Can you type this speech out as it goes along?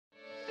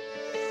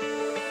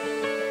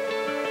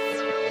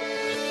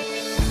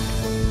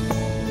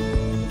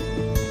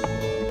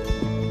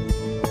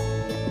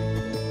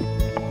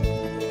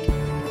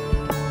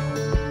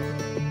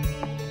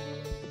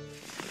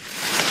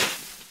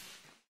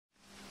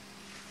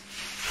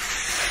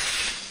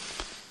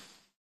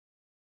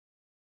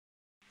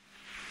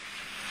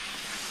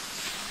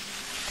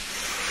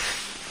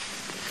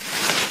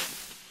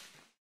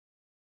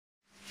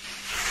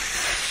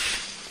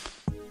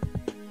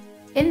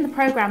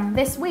programme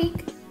this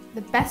week,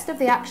 the best of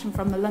the action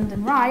from the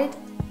London Ride,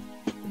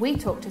 we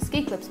talk to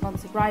ski club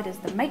sponsored riders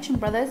the Machin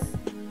Brothers,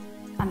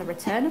 and the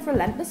return of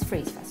Relentless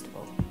Freeze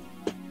Festival.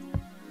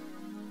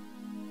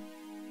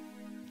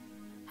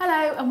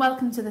 Hello and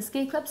welcome to the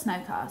Ski Club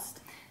Snowcast.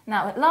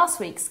 Now, at last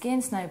week's ski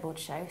and snowboard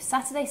show,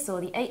 Saturday saw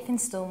the 8th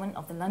instalment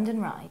of the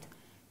London Ride.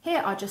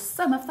 Here are just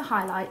some of the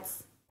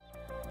highlights.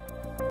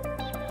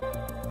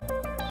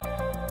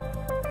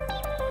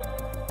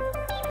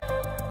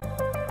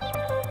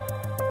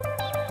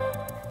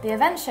 The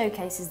event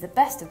showcases the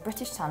best of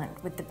British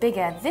talent, with the Big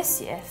Air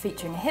this year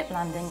featuring a hip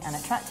landing and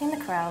attracting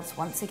the crowds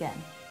once again.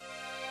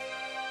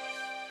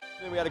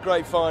 We had a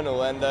great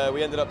final, and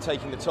we ended up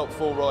taking the top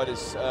 4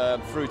 riders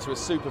through to a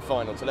super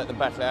final to let them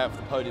battle out for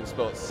the podium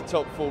spots. The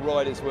top 4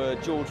 riders were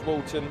George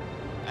Walton,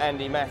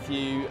 Andy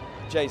Matthew,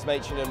 James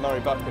Machin and Murray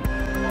Buchan.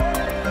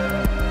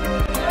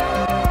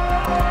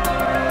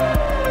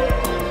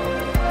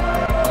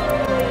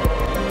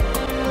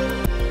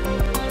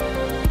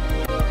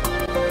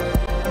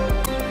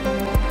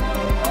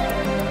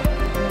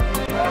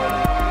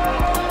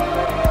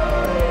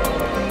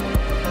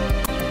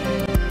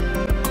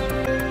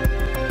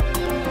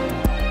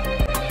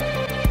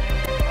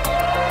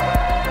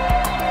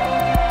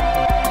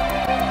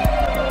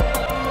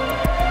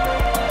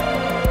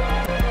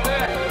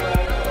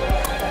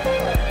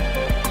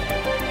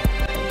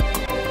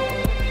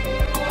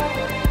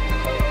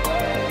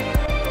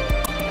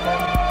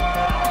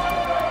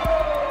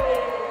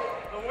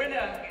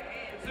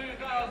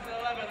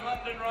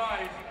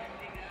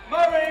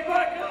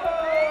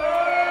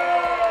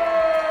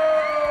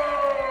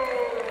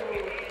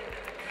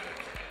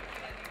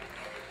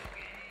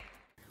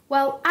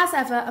 Well, as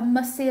ever, a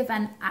must-see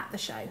event at the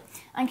show.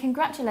 And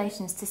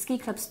congratulations to Ski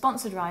Club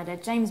sponsored rider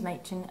James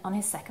Machin on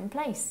his 2nd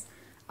place.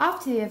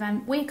 After the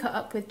event, we caught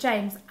up with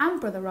James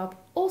and brother Rob,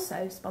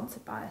 also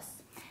sponsored by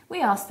us.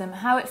 We asked them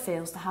how it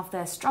feels to have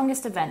their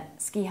strongest event,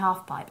 ski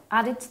halfpipe,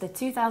 added to the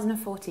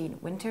 2014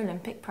 Winter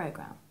Olympic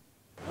programme.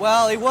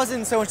 Well, it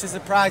wasn't so much a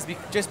surprise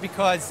just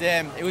because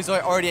it was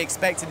already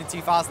expected in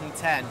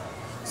 2010.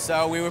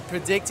 So we were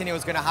predicting it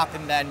was going to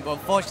happen then, but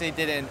unfortunately it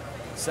didn't.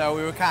 So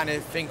we were kind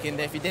of thinking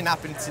that if it didn't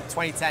happen to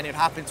 2010, it would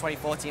happen in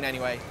 2014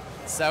 anyway.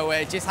 So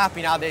just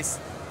happy now this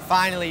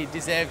finally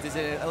deserved as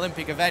an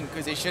Olympic event,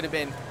 because it should have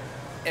been,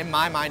 in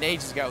my mind,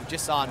 ages ago,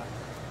 just on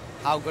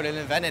how good an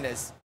event it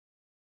is.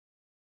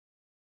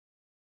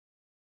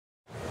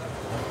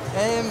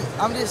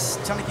 I'm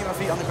just trying to keep my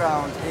feet on the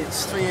ground.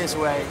 It's 3 years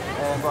away,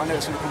 but I know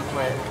it's going to come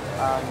quick,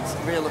 and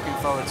I'm really looking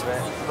forward to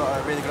it. We've got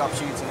a really good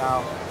opportunity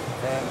now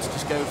to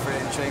just go for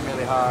it and train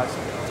really hard.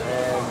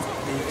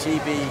 The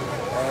GB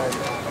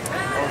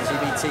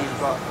team, we've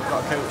got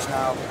a coach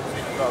now,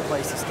 we've got a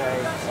place to stay,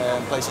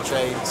 place to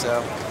train,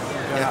 so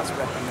we're going out to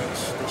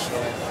Breckenridge this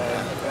year,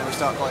 and we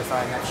start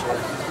qualifying next year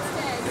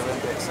for the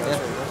Olympics, so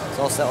it's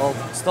really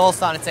good. It's all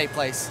starting to take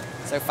place,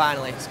 so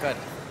finally, it's good.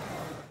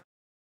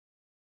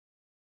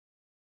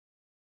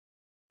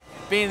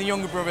 Being the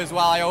younger brother as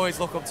well, I always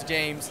look up to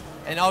James,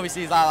 and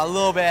obviously he's like a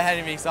little bit ahead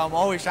of me, so I'm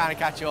always trying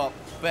to catch up.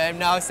 But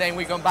now saying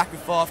we're going back and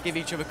forth, give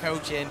each other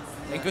coaching,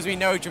 and because we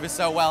know each other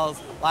so well,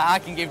 like I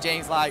can give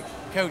James like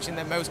coaching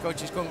that most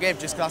coaches couldn't give,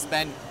 just because I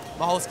spent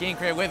my whole skiing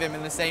career with him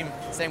in the same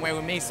way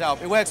with me. So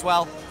it works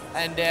well,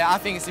 and I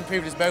think it's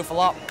improved us both a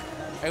lot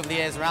over the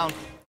years around.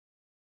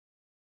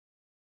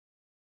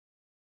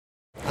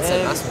 I'd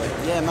say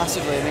massively. Yeah,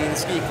 massively. I mean, the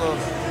ski club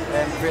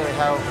really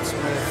helped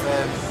with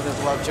the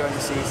vlog during the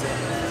season,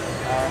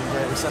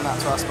 and we send that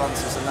to our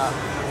sponsors, and that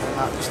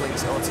just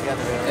links it all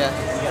together really,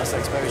 and gets the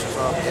exposure as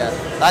well. Yeah,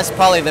 that's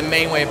probably the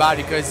main way about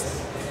it, because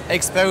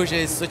exposure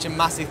is such a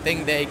massive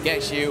thing that it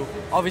gets you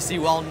obviously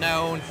well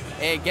known,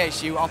 it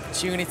gets you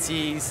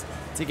opportunities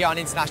to get on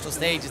international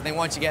stages, and then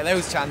once you get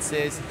those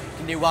chances, you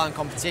can do well in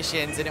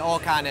competitions, and it all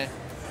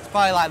it's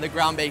probably like the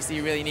ground base that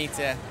you really need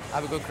to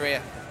have a good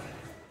career.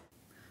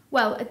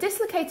 Well, a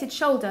dislocated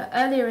shoulder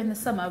earlier in the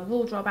summer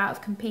ruled Rob out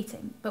of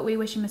competing, but we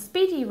wish him a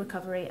speedy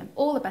recovery and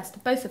all the best to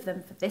both of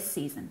them for this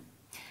season.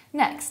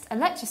 Next, a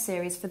lecture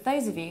series for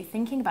those of you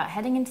thinking about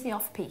heading into the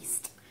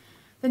off-piste.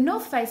 The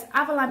North Face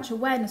Avalanche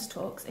Awareness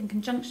Talks, in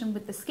conjunction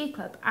with the Ski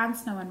Club and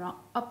Snow and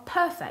Rock, are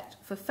perfect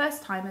for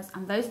first-timers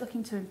and those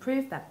looking to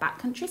improve their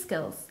backcountry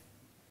skills.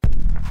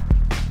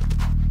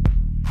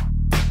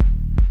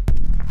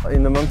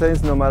 In the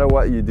mountains, no matter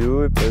what you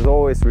do, there's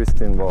always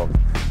risk involved.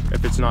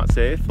 If it's not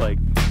safe,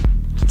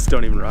 just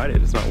don't even ride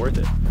it. It's not worth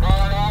it.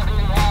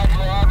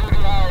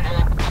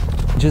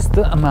 Just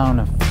the amount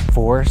of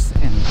force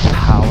and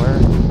power,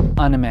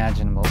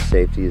 unimaginable.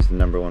 Safety is the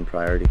 #1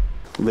 priority.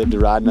 Live to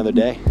ride another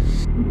day.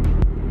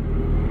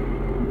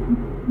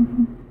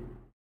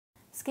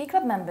 Ski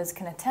Club members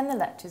can attend the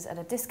lectures at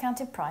a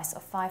discounted price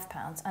of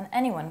 £5, and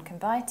anyone can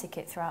buy a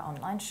ticket through our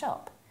online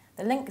shop.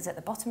 The link is at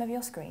the bottom of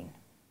your screen.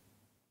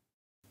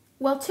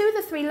 Well, 2 of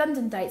the 3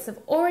 London dates have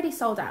already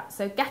sold out,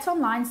 so get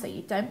online so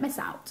you don't miss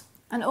out.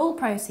 And all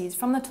proceeds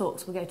from the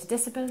talks will go to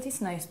Disability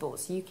Snow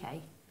Sports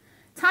UK.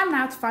 Time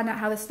now to find out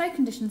how the snow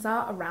conditions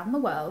are around the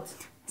world.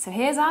 So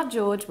here's our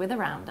George with a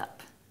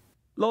roundup.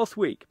 Last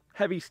week,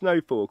 Heavy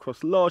snowfall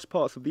across large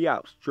parts of the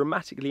Alps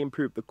dramatically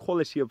improved the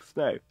quality of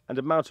snow and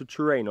amount of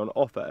terrain on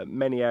offer at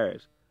many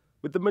areas,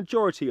 with the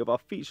majority of our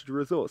featured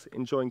resorts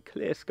enjoying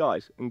clear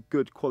skies and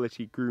good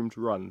quality groomed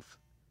runs.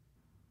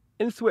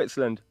 In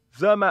Switzerland,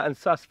 Zermatt and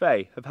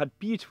Saas-Fee have had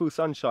beautiful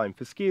sunshine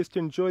for skiers to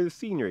enjoy the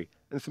scenery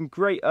and some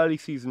great early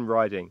season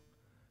riding.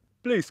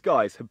 Blue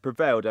skies have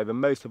prevailed over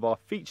most of our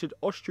featured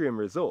Austrian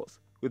resorts,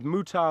 with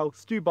Mutau,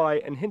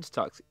 Stubai and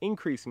Hintertux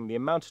increasing the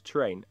amount of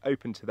terrain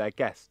open to their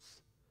guests.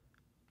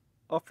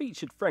 Our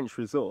featured French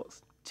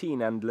resorts,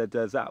 Tignes and Les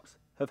Deux Alpes,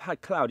 have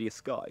had cloudier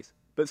skies,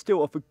 but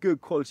still offer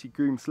good quality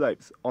groomed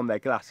slopes on their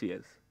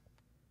glaciers.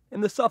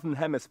 In the southern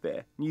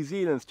hemisphere, New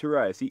Zealand's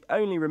Turoa is the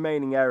only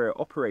remaining area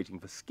operating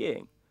for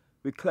skiing,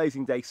 with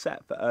closing day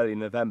set for early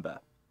November.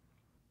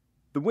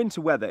 The winter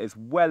weather is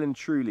well and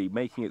truly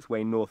making its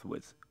way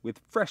northwards,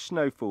 with fresh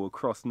snowfall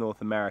across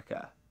North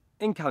America.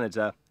 In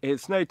Canada, it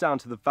has snowed down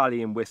to the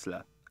valley in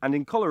Whistler, and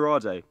in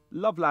Colorado,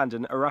 Loveland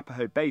and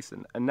Arapahoe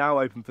Basin are now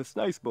open for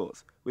snow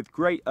sports, with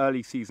great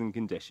early season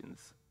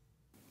conditions.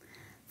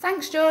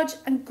 Thanks, George,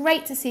 and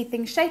great to see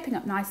things shaping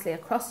up nicely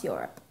across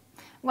Europe.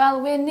 Well,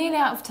 we're nearly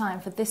out of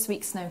time for this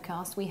week's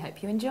Snowcast. We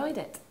hope you enjoyed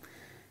it.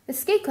 The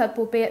Ski Club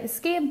will be at the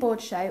Ski and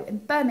Board Show in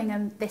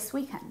Birmingham this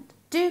weekend.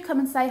 Do come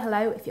and say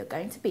hello if you're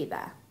going to be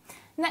there.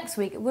 Next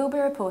week, we'll be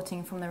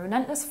reporting from the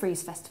Relentless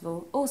Freeze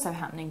Festival, also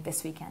happening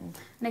this weekend.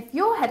 And if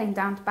you're heading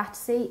down to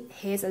Battersea,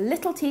 here's a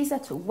little teaser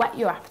to whet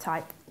your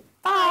appetite.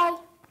 Bye!